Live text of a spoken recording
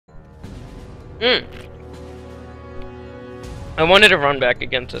Mm. I wanted to run back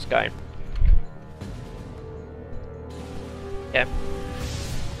against this guy. Yeah.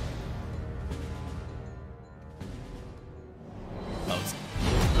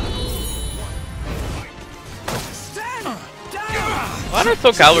 A lot of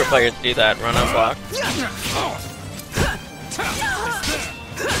Soulcalibur players do that, run on block.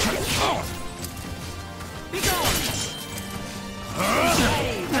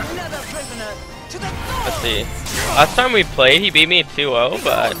 Let's see. Last time we played, he beat me 2-0,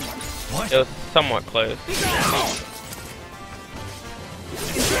 but it was somewhat close.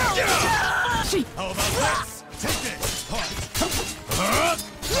 How about this? Take this! Come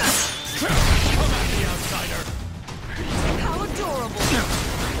at the outsider! How adorable!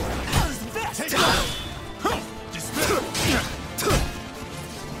 How's this? Take it!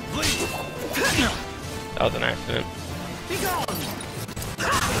 That was an accident.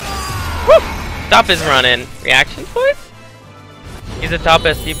 Woo! Stop his running. Reaction boys? He's a top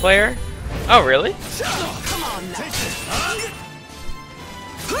SD player? Oh, really? Come on now. Take this!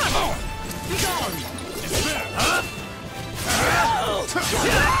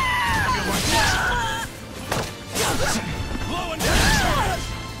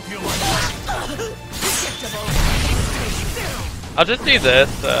 I'll just do this.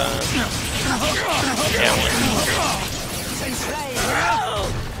 Yeah,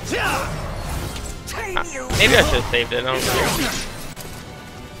 maybe I should have saved it. I don't know.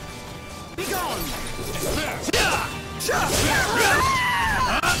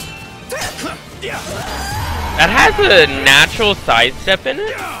 That has a natural sidestep in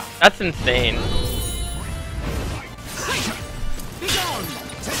it? That's insane.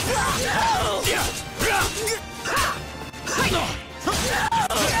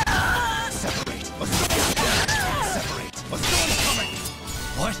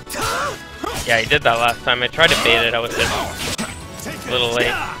 What? Yeah, he did that last time. I tried to bait it. I was just a little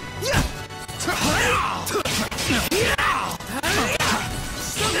late.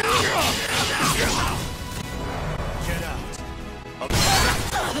 Get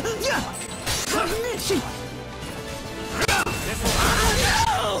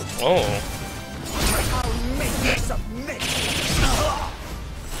out. Oh.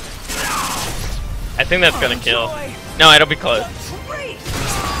 I think that's gonna kill. No, it'll be close.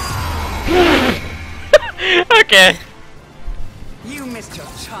 Okay. You missed your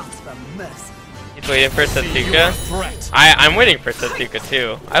chance for mercy. He's waiting for Satsuka. I'm waiting for Satsuka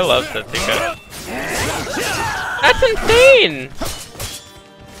too. I love Satsuka. That's insane!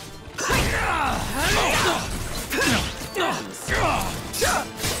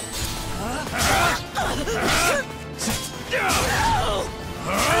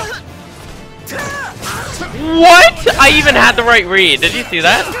 What? I even had the right read. Did you see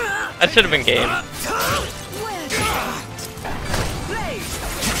that? That should have been game.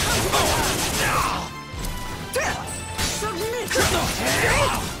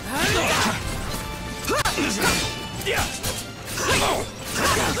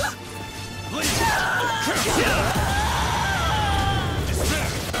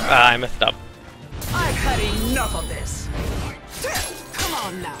 I messed up. I've had enough of this. Come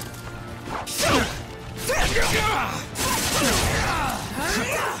on now.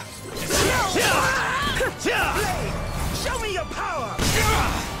 Show me your power.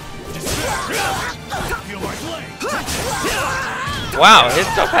 Wow, his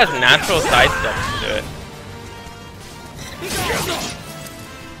stuff has natural sidesteps to it.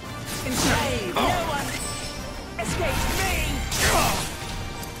 No one escapes me.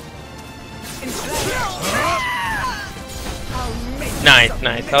 Nice,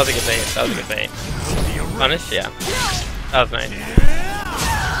 nice. That was a good bait. That was a good bait. Punish? Yeah. That was nice.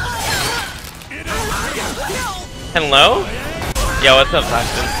 Hello? Yo, what's up,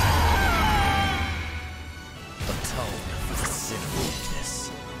 Paxton?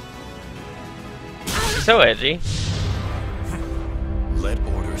 So edgy. Let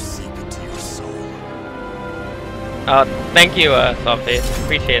order seep into your soul. Thank you, Softface.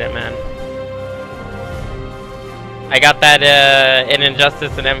 Appreciate it, man. I got that in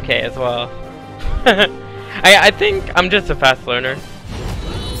Injustice and MK as well. I think I'm just a fast learner.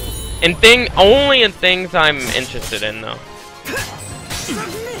 Only in things I'm interested in, though.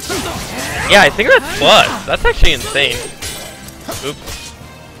 Yeah, I think that's plus. That's actually insane. Oops.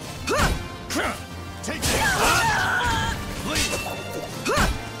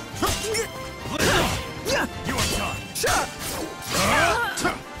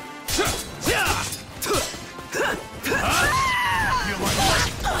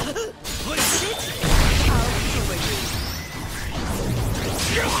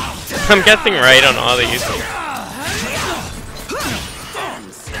 I'm guessing right on all these.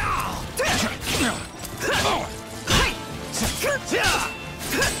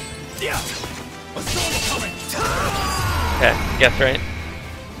 Okay, guess right.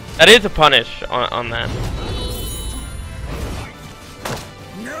 That is a punish on that.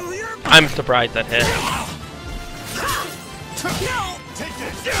 I'm surprised that hit.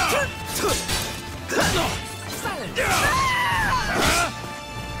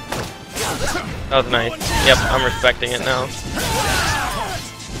 That was nice. Yep, I'm respecting it now.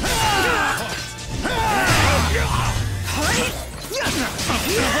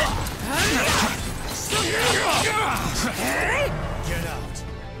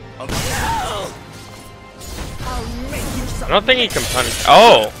 I don't think he can punish.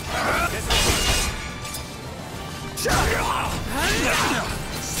 Oh!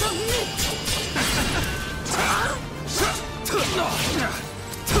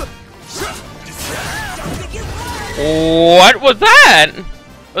 What was that?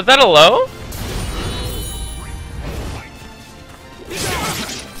 Was that a low?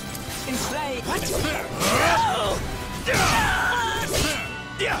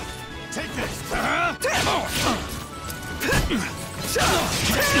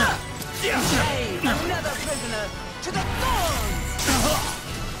 Another prisoner to the thorns.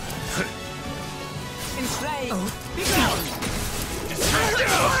 Enslaved. Be gone.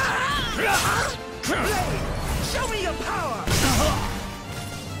 Show me your power.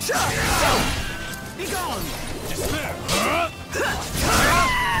 Be gone.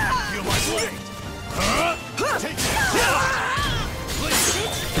 Feel my blade. Take this.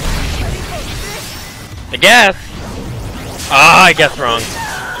 I guess. Ah, I guess wrong.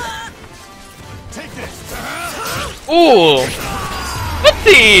 Take this. Ooh!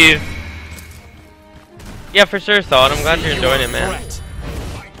 Whoopsies! Yeah, for sure, Salt. I'm glad you're enjoying it, man.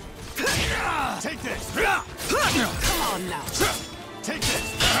 Take this. Come on now. Take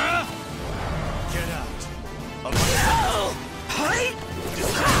this. Get out.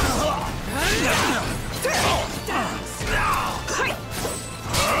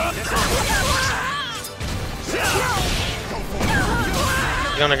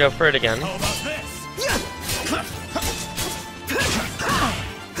 You wanna go for it again? How about this? Get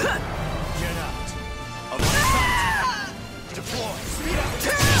out. Of my sight. Deploy. Speed up.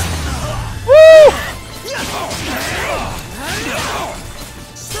 Woo!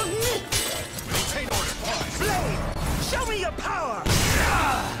 Submit. Maintain order. Blade. Show me your power.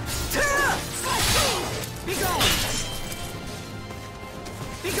 Be gone.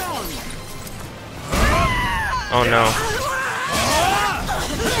 Be gone. Oh no.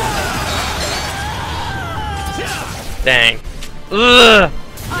 Dang. Ugh.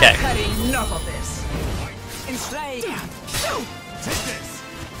 Okay. I've had enough of this. Enslaved. Take this.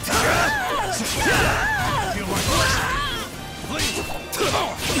 Feel my blade.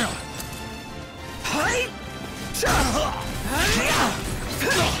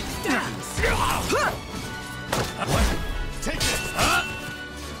 What? Take this.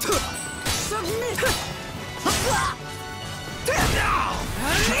 Submit.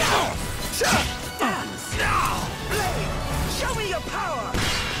 Blade. Show me your power.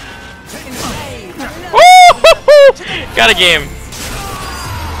 Enslaved. Woo! Got a game.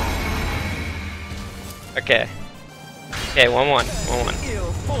 Okay. Okay, 1-1. 1-1.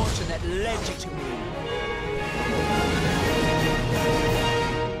 Ill fortune that led you to me.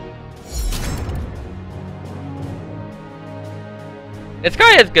 This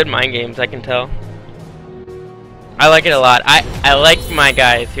guy has good mind games, I can tell. I like it a lot. I like my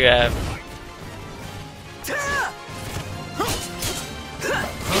guys who have...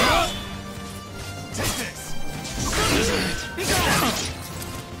 Take this. Be gone.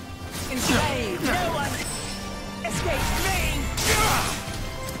 Enslaved. No one escapes me.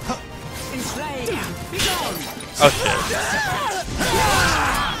 Enslaved. Be gone. Oh shit.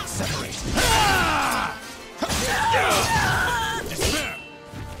 Separate.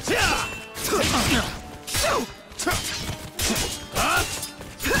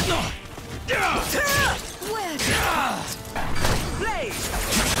 Blade.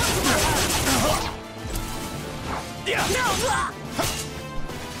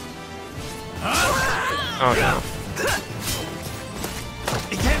 Oh no.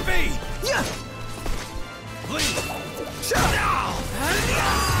 It can't be. Please.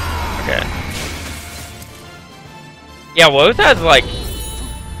 Okay. Yeah, Woahz has like...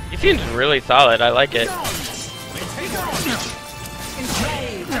 He seems really solid. I like it.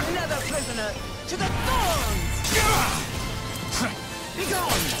 Enslaved. Another prisoner to the thorns. Be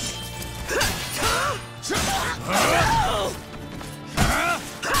gone.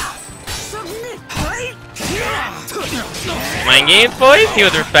 Mind games, boys? He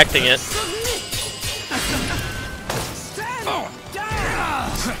was respecting it.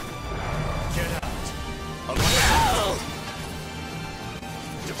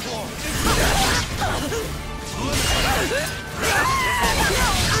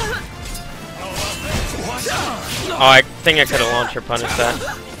 Oh, I think I could have launched or punished that.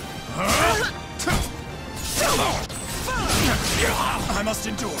 I must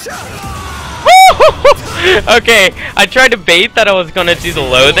endure. Okay, I tried to bait that I was gonna do the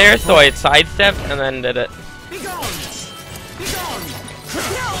low there, so I sidestepped and then did it.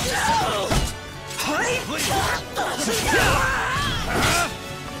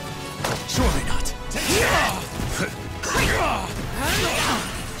 Surely not.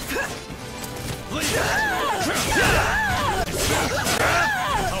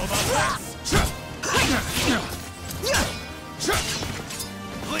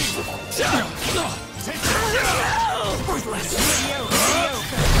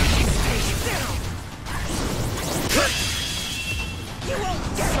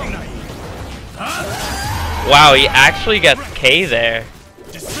 Wow, he actually gets K there.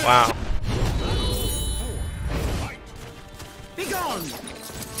 Wow. Be gone!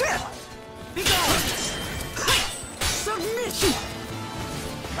 Be gone! Submission!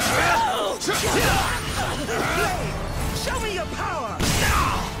 Show me your power!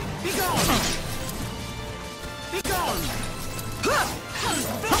 Be gone! Be gone!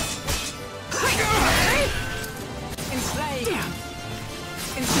 Enslave!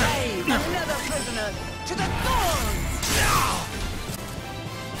 Enslave! Another prisoner to the thorns!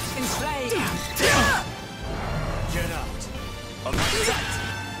 Enslave! Get out of my sight.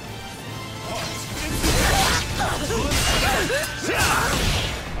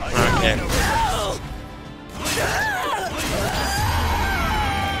 Okay.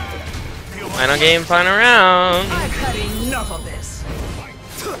 Final game, final round. I've had enough of this.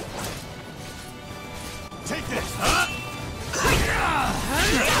 Take this.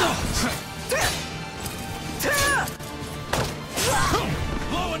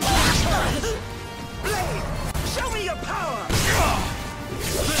 Blow and Blade, show me your power.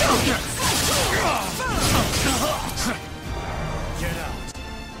 get out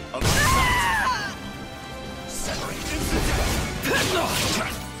of my sight. Separate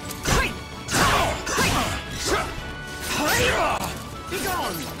Be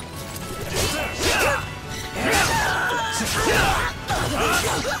gone.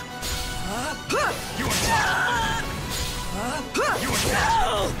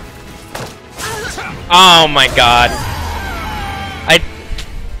 Oh my god.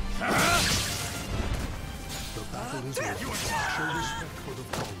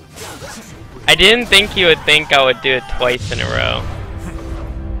 I didn't think you would think I would do it twice in a row.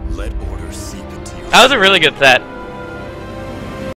 Let order seep into you. That was a really good set.